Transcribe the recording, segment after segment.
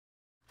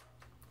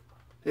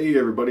Hey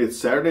everybody, it's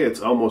Saturday, it's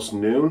almost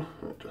noon.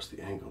 Adjust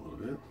the angle a little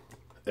bit.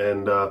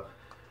 And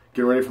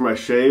getting ready for my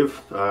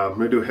shave. I'm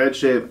going to do a head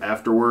shave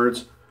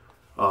afterwards,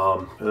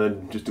 and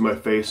then just do my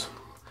face.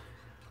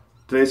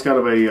 Today's kind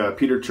of a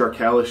Peter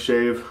Charkalis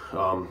shave.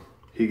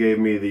 He gave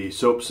me the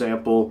soap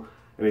sample,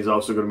 and he's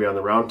also going to be on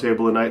the round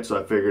table tonight, so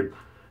I figured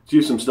let's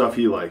use some stuff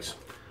he likes.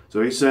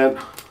 So he sent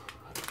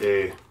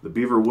the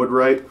Beaver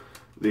Woodright,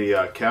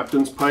 the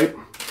captain's pipe,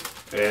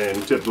 and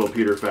in typical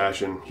Peter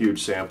fashion,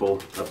 huge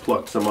sample. I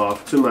plucked some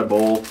off. It's in my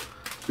bowl,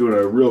 doing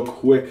a real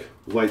quick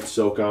light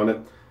soak on it.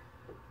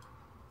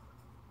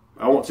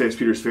 I won't say it's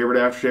Peter's favorite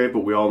aftershave,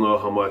 but we all know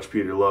how much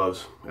Peter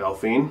loves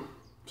Alphine,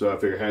 so I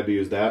figured I had to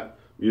use that.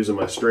 I'm using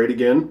my straight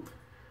again,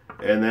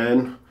 and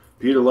then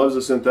Peter loves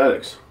the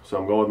synthetics, so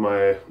I'm going with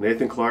my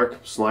Nathan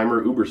Clark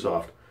Slimer Uber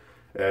Soft.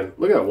 And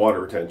look at that water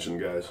retention,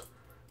 guys.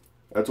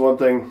 That's one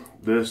thing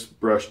this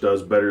brush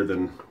does better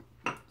than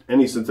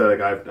any synthetic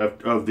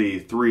of the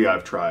three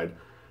I've tried,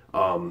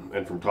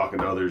 and from talking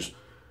to others,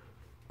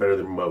 better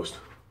than most.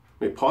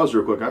 Let me pause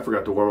real quick. I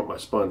forgot to warm up my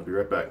sponge. Be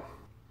right back.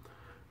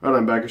 All right,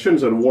 I'm back. I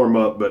shouldn't have said warm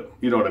up, but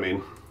you know what I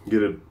mean.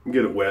 Get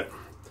it wet.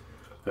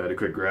 I had to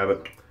quick grab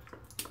it.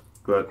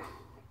 But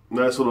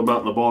nice little amount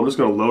in the bowl. I'm just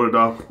going to load it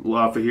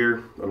off of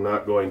here. I'm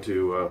not going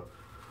to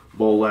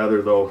bowl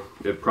lather, though.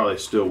 It probably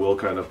still will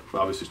kind of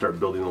obviously start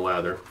building the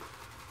lather.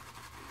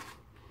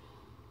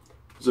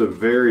 It's a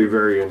very,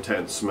 very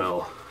intense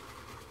smell.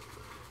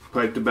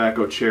 Pipe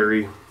tobacco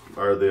cherry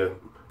are the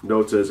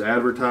notes as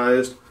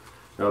advertised.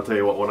 And I'll tell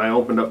you what, when I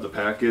opened up the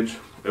package,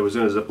 it was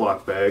in a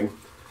Ziploc bag,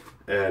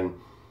 and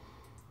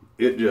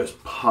it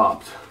just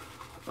popped.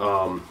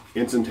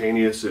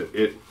 Instantaneous.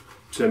 It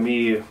to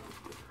me,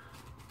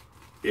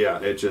 yeah,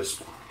 it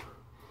just,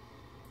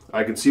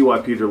 I can see why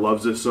Peter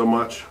loves this so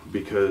much,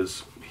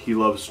 because he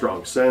loves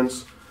strong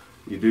scents.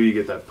 You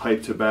get that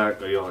pipe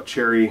tobacco,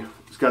 cherry.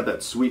 It's got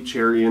that sweet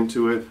cherry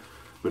into it,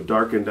 but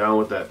darkened down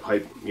with that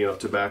pipe,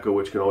 tobacco,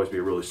 which can always be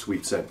a really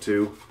sweet scent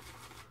too.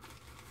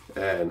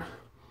 And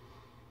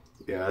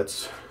yeah,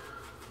 it's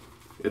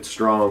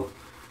strong.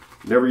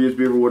 Never used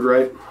Beaver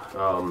Woodright.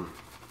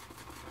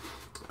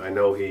 I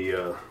know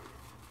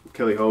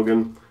Kelly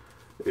Hogan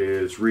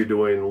is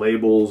redoing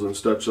labels and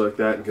such like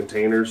that in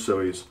containers, so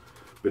he's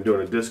been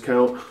doing a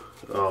discount.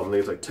 I think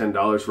it's like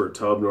 $10 for a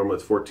tub. Normally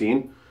it's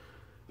 $14.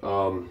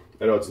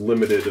 I know it's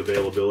limited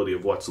availability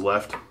of what's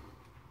left.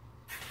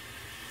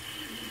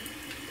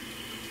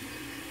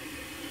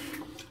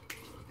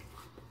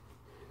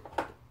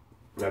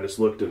 I just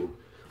looked, and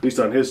at least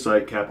on his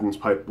site, Captain's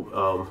Pipe,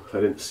 I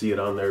didn't see it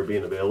on there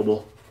being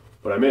available,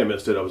 but I may have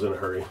missed it. I was in a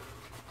hurry.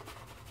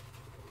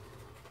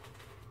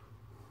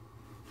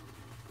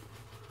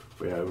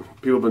 But yeah,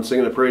 people have been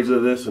singing the praises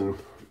of this, and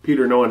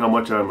Peter, knowing how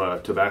much I'm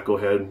a tobacco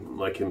head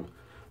like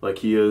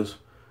he is,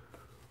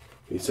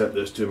 he sent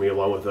this to me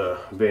along with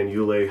a Van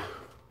Yule. I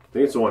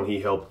think it's the one he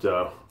helped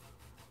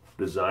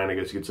design, I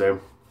guess you could say. I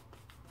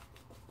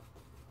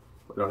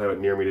don't have it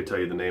near me to tell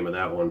you the name of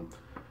that one,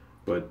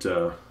 but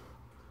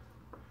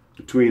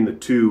between the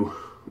two,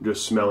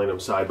 just smelling them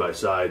side by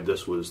side,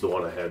 this was the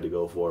one I had to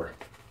go for.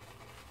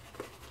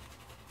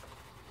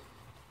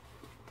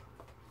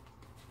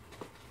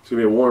 It's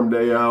gonna be a warm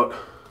day out.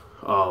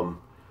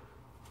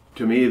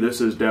 To me, this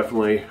is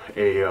definitely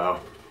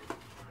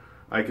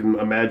I can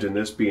imagine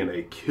this being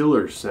a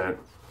killer scent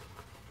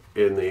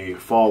in the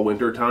fall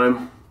winter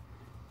time.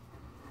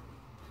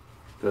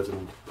 Got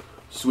some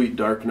sweet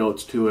dark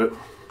notes to it.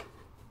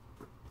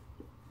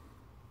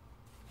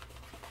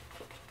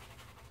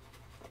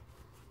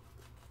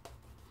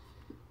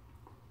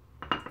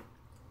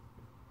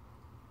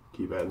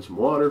 Keep adding some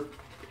water.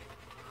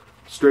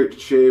 Straight to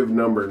shave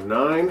number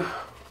 9.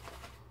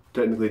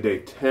 Technically day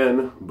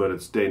 10, but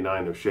it's day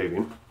 9 of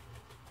shaving.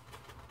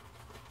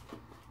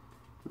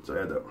 So I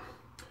had that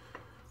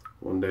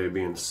one day of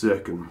being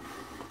sick, and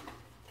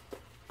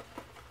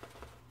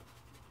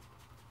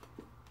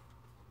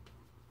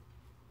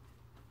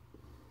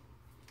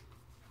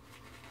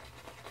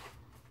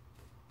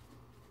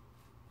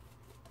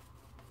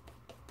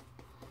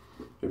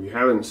if you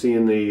haven't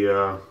seen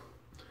the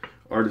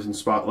Artisan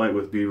Spotlight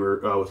with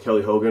Beaver with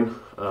Kelly Hogan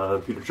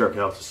on Peter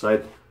Charkalis'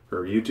 site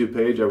or YouTube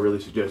page, I really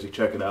suggest you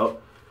check it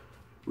out.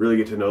 Really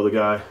get to know the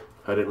guy.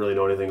 I didn't really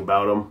know anything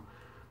about him.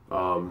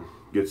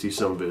 Get to see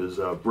some of his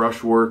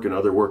brush work and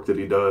other work that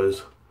he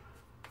does.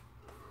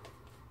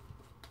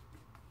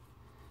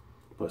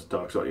 Plus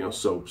talks about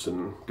soaps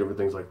and different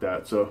things like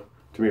that. So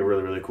to me,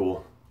 really, really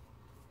cool.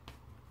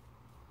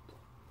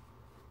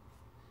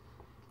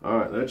 All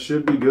right, that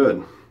should be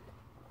good.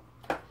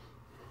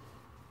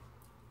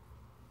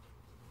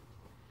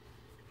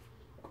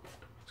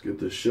 Let's get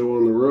this show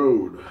on the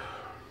road.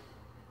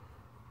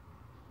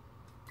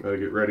 Gotta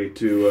get ready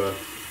to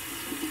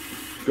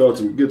go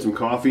out get some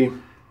coffee,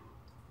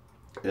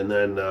 and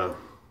then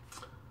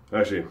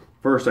actually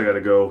first I gotta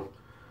go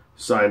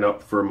sign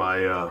up for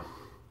my I'm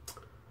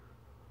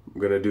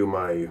gonna do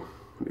my,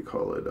 what do you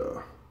call it,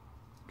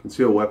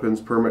 concealed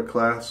weapons permit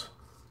class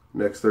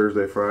next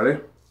Thursday, Friday.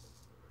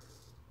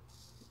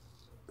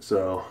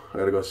 So I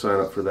gotta go sign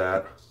up for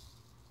that.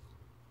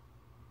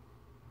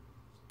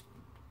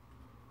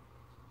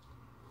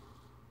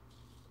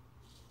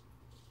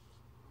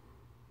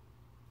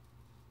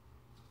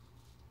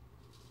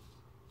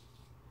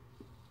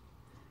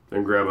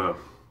 and grab a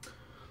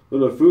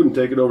little bit of food and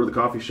take it over to the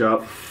coffee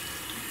shop.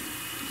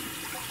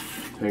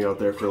 Hang out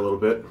there for a little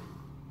bit.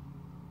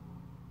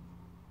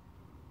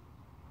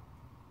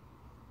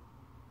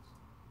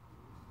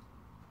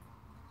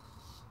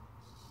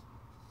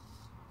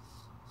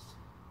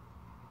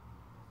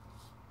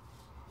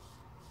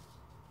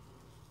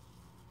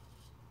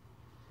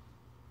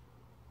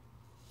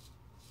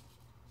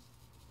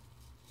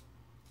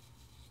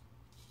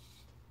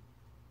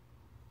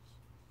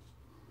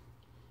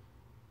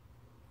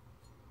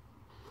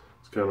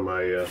 Kind of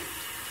my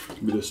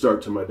bit of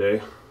start to my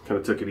day. Kind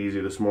of took it easy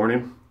this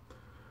morning.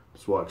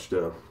 Just watched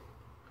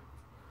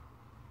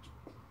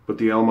put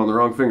the elm on the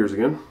wrong fingers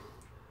again.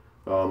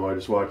 I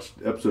just watched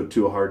episode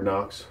 2 of Hard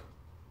Knocks.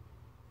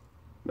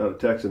 Not a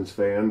Texans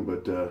fan,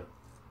 but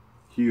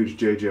huge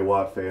J.J.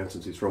 Watt fan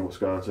since he's from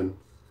Wisconsin.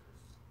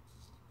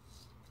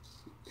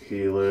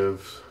 He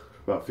lives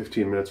about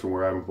 15 minutes from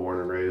where I'm born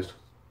and raised.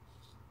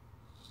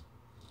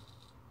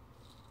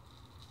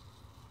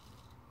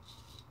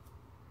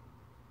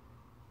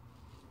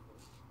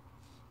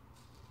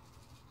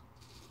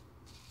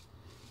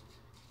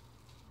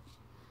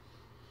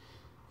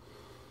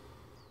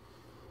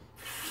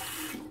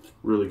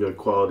 Really good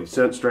quality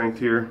scent strength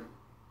here.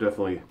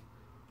 Definitely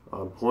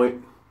on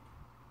point.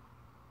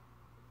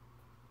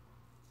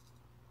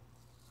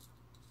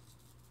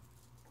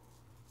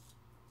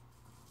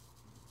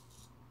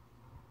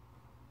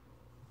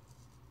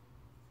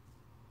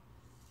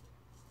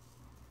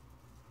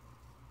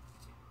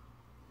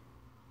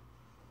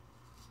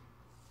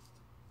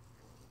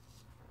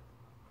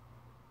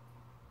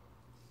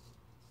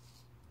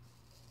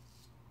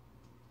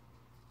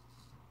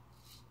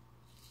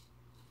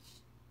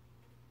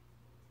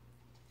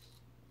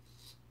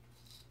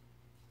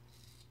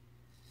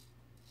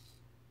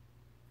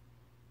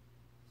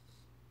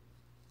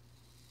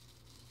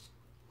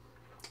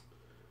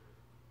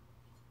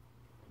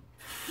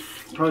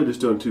 Probably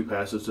just doing 2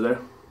 passes today.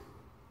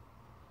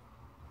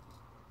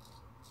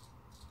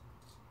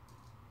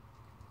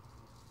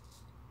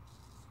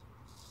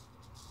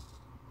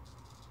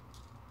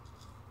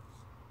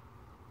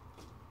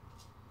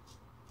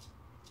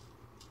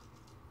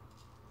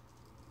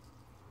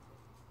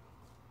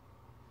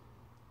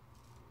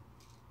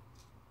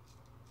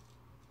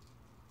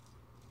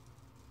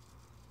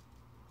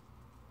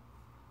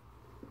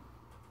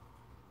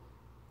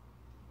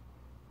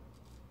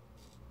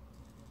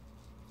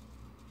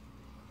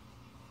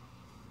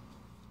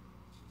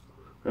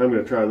 I'm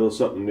going to try a little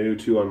something new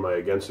too on my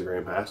against the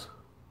grain pass.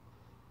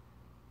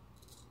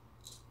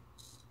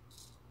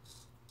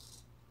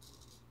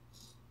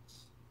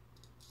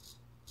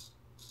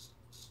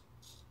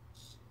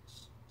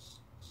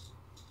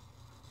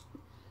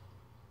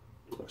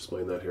 I'll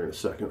explain that here in a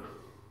second.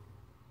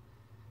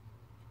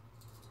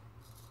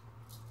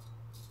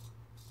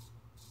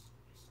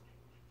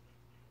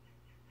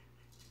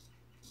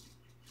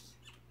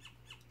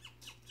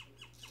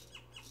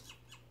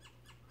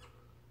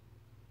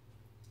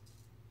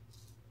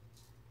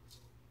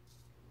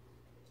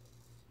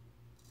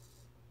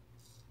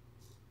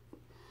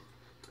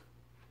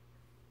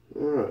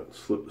 Alright, let's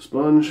flip the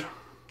sponge,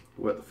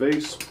 wet the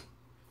face.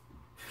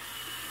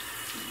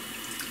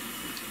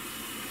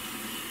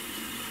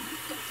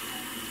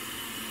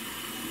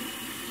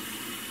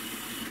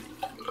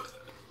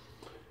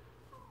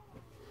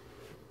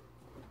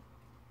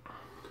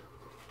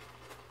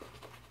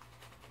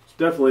 It's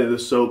definitely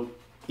this soap,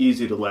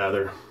 easy to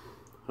lather.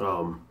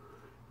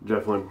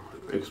 Definitely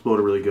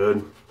exploded really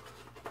good.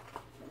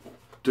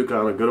 Took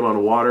on a good amount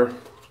of water,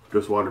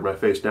 just watered my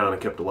face down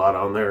and kept a lot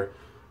on there.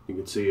 You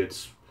can see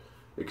it's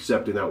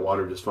accepting that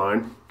water just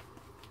fine.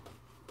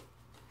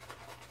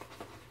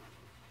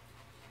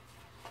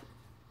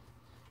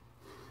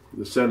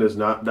 The scent has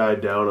not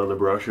died down on the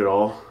brush at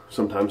all.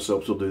 Sometimes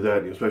soaps will do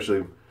that,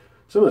 especially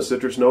some of the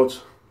citrus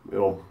notes. You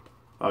know,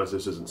 obviously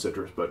this isn't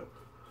citrus, but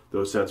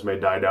those scents may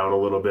die down a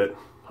little bit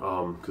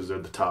because they're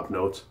the top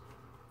notes.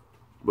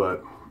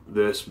 But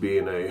this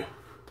being a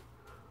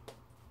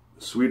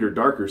sweeter,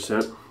 darker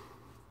scent,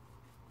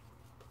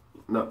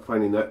 not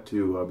finding that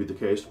to be the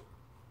case.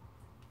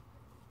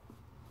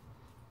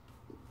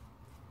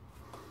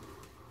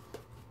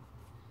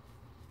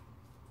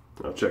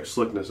 I'll check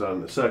slickness on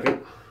in a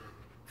second.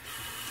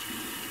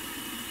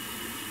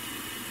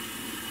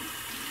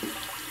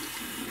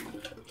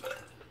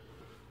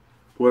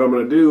 What I'm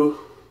going to do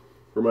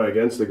for my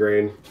against the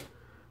grain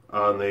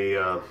on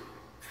the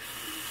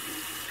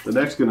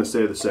neck's going to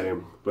stay the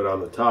same, but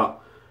on the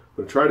top, I'm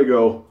going to try to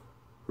go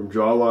from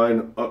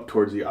jawline up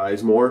towards the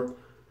eyes more,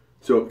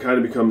 so it kind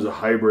of becomes a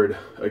hybrid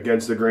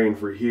against the grain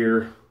for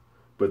here,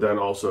 but then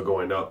also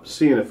going up.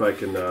 Seeing if I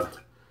can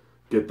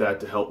get that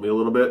to help me a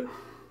little bit.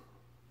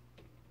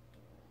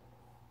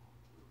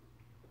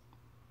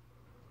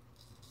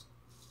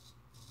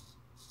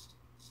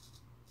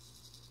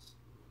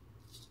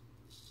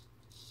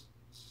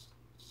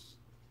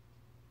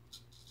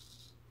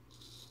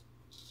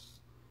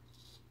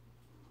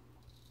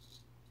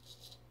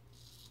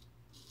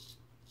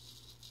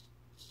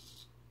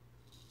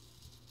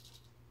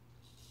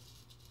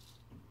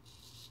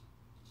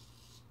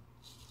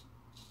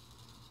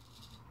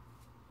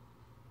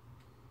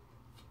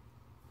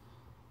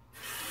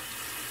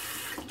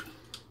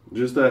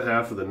 Just that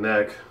half of the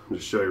neck, I'll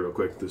just show you real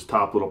quick, this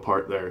top little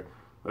part there,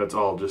 that's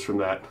all just from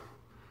that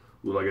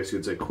little, I guess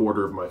you'd say,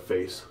 quarter of my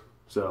face.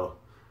 So,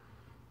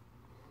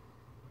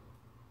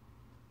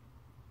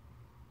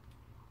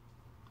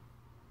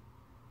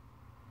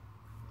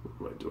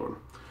 what am I doing?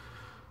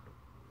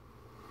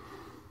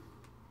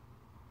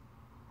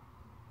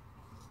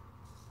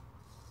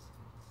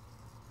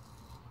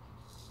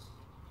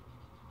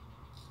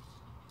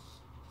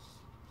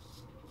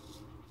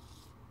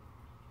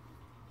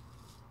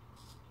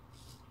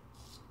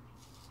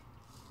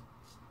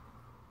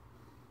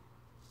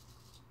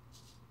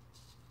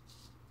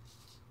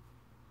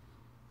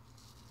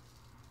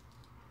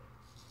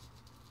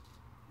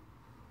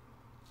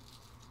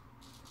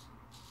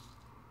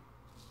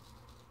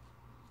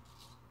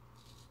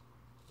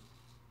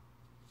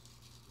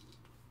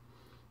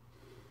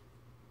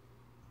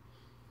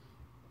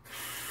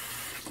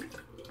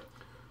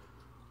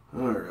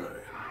 All right.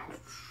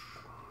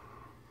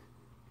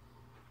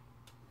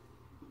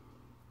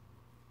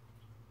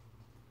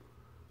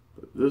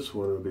 But this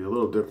one will be a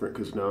little different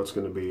because now it's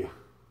going to be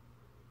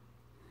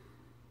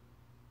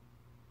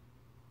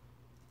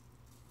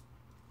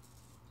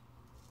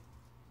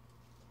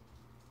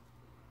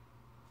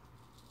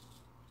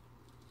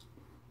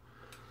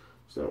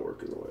it's not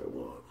working the way I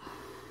want.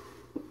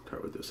 Try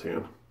with this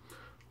hand.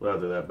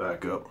 Lather that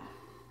back up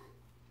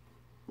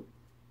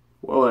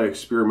while I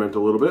experiment a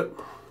little bit.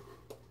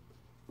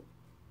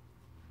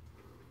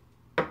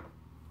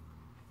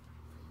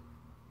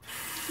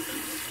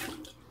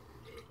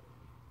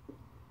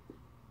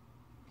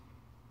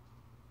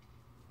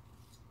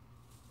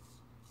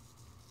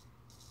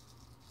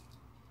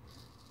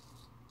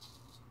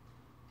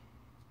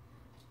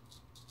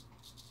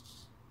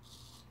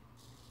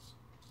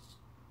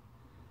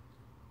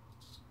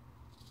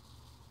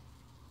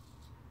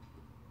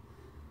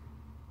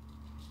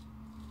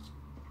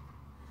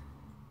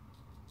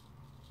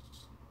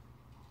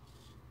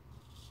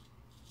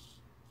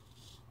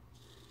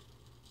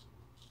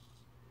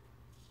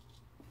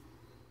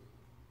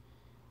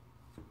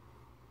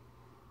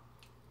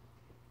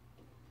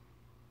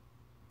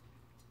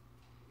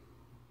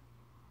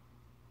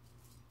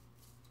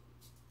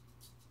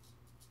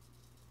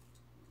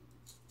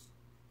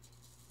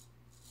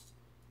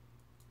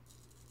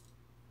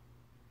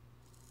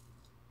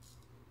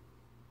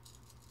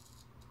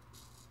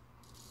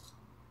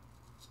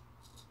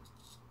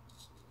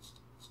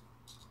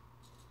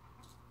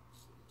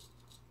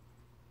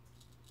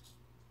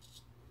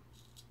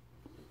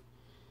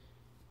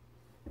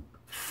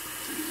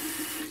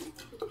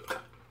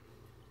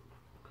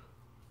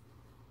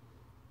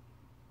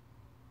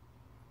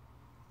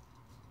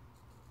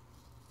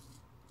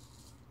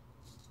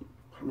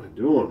 What am I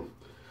doing?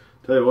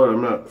 Tell you what,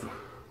 I'm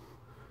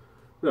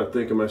not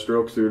thinking my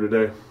strokes through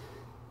today.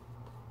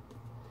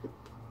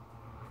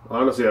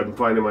 Honestly, I've been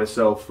finding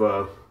myself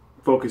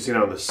focusing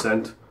on the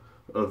scent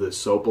of this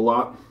soap a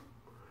lot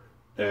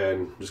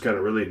and just kind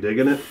of really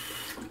digging it.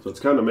 So it's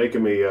kind of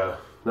making me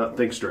not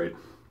think straight.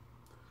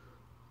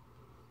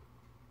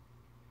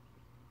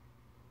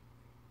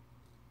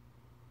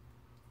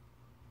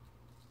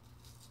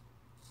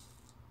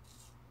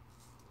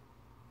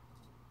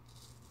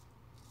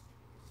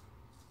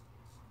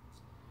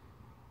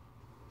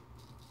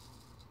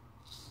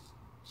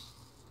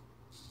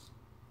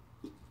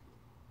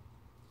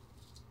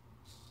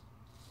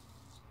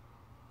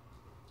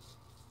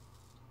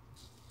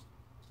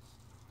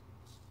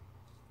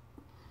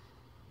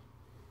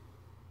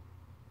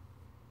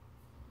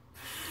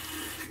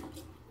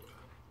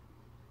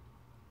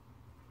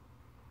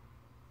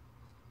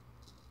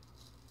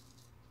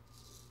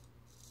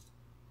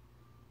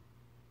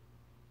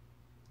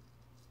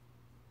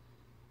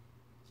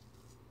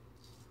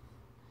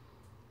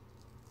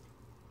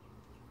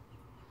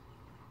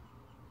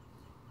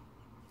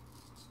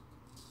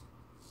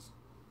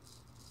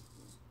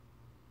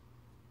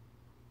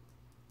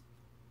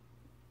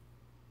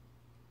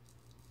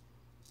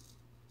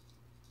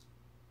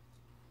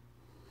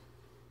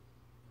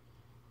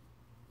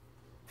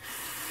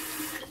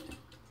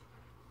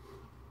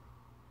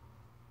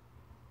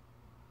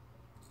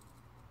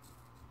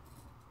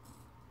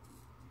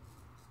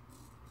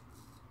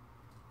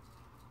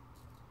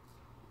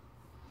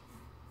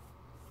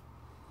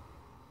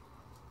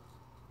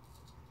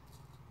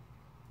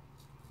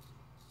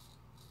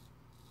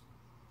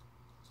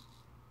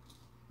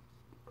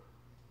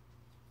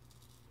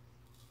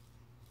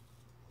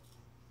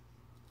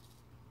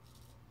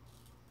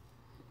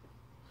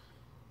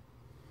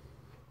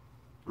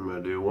 I'm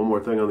going to do one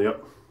more thing on the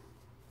up.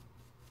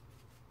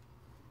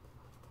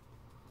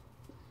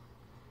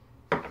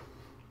 I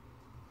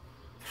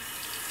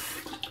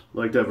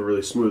like to have it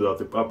really smooth out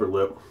the upper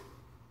lip.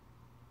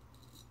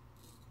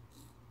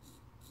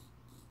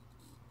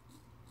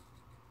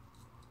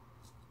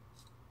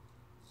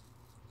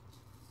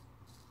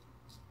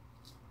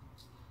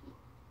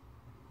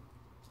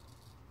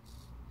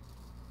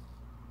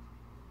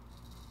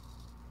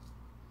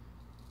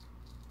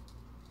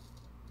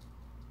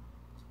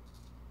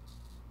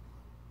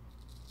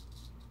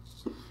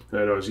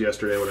 I noticed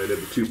yesterday when I did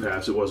the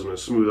 2-pass, it wasn't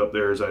as smooth up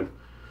there as I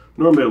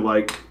normally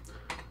like.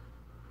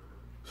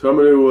 So I'm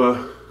going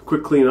to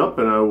quick clean up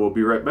and I will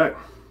be right back.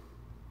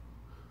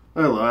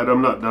 I lied,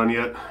 I'm not done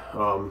yet.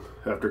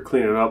 After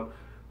cleaning up,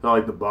 not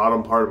like the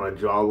bottom part of my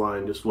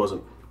jawline just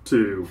wasn't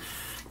to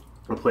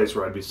a place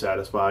where I'd be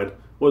satisfied. It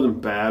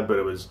wasn't bad, but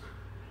it was,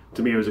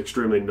 to me, it was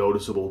extremely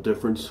noticeable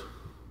difference.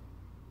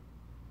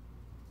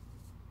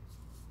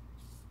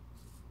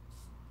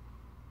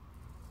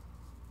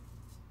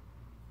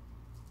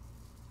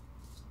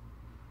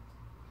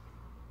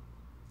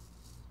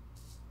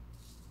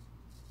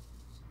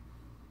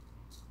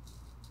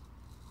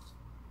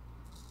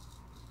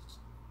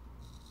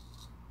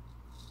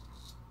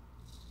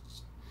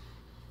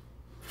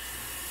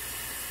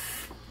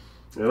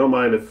 I don't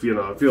mind if, you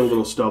know, I feel a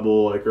little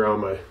stubble like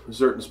around my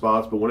certain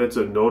spots, but when it's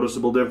a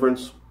noticeable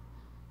difference,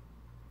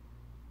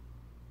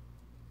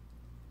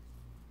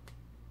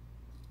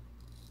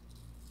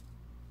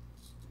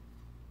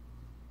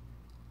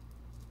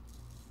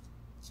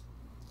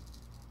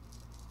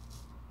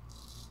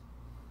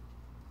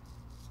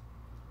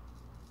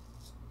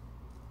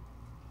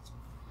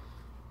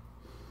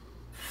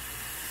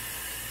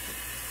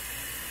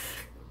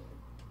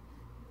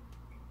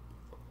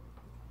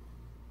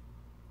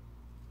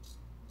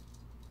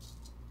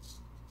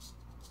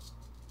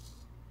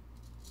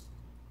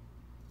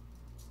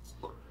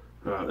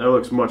 that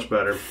looks much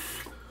better.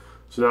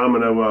 So now I'm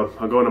gonna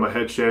I'll go into my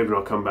head shave and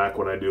I'll come back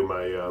when I do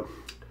my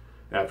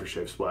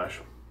aftershave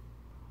splash.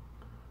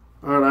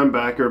 All right, I'm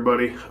back,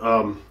 everybody.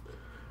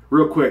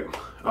 Real quick,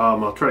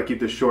 I'll try to keep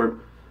this short,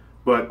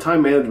 but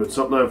time management,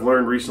 something I've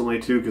learned recently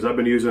too, because I've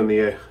been using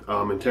the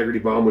Integrity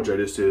Balm, which I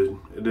just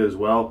did as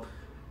well.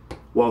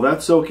 While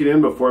that's soaking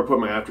in before I put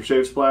my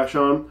aftershave splash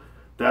on,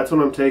 that's when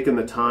I'm taking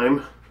the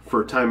time,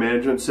 for time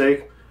management's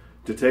sake,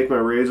 to take my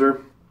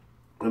razor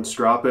and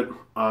strop it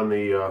on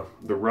the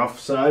rough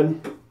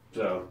side,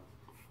 so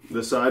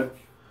this side.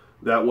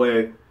 That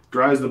way,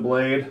 dries the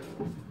blade,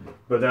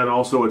 but then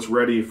also it's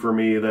ready for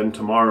me then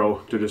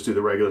tomorrow to just do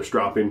the regular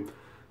stropping.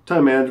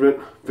 Time management,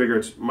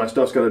 figure my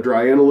stuff's got to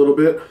dry in a little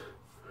bit,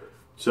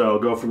 so I'll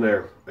go from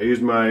there. I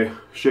used my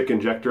Schick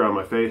injector on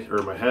my face,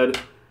 or my head.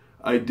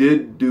 I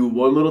did do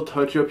one little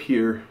touch up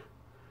here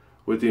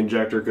with the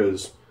injector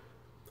because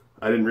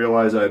I didn't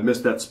realize I had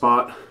missed that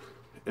spot,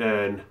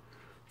 and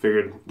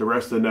figured the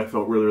rest of the neck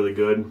felt really, really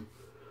good.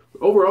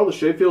 Overall, the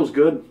shave feels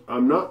good.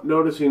 I'm not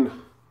noticing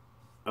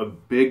a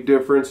big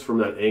difference from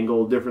that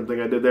angle different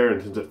thing I did there,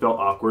 and since it felt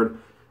awkward,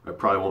 I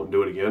probably won't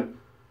do it again.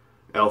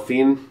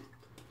 Althene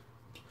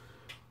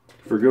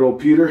for good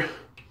old Peter.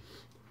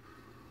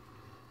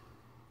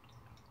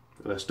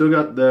 And I still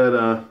got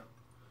that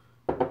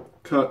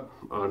cut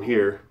on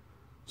here,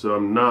 so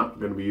I'm not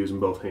going to be using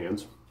both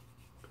hands.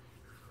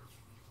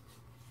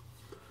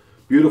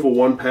 Beautiful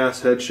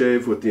 1-pass head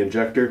shave with the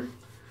injector.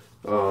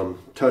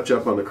 Touch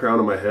up on the crown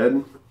of my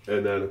head,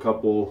 and then a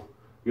couple,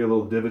 get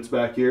little divots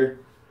back here.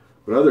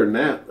 But other than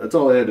that, that's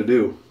all I had to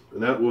do.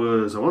 And that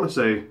was, I want to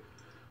say,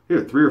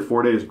 yeah, 3 or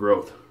 4 days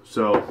growth.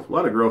 So a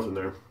lot of growth in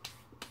there.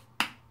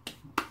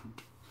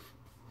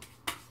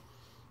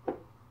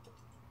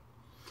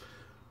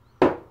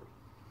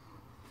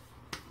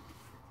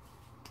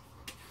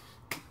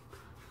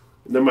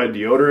 And then my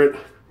deodorant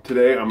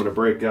today, I'm going to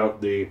break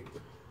out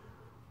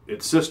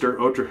its sister,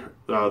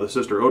 the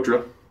sister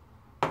Otra.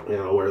 And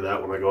I'll wear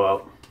that when I go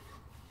out.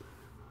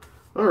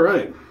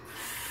 Alright.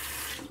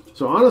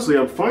 So honestly,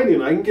 I'm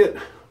finding I can get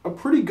a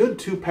pretty good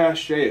 2-pass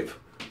shave.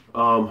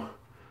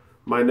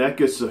 My neck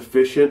is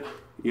sufficient.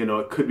 You know,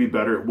 it could be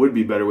better. It would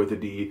be better with a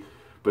D,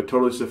 but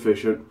totally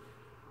sufficient.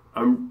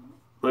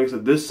 Like I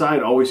said, this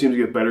side always seems to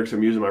get better because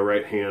I'm using my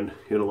right hand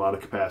in a lot of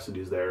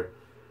capacities there.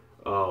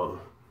 Got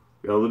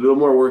to do a little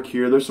more work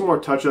here. There's some more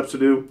touch-ups to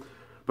do,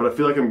 but I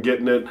feel like I'm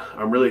getting it.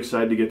 I'm really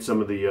excited to get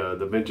some of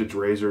the vintage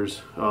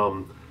razors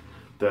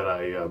that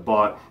I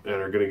bought and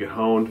are going to get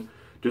honed,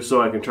 just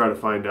so I can try to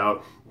find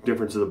out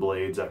difference of the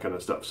blades, that kind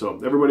of stuff. So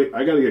everybody,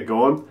 I got to get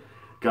going.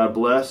 God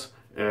bless,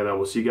 and I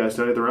will see you guys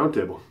tonight at the round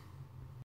table.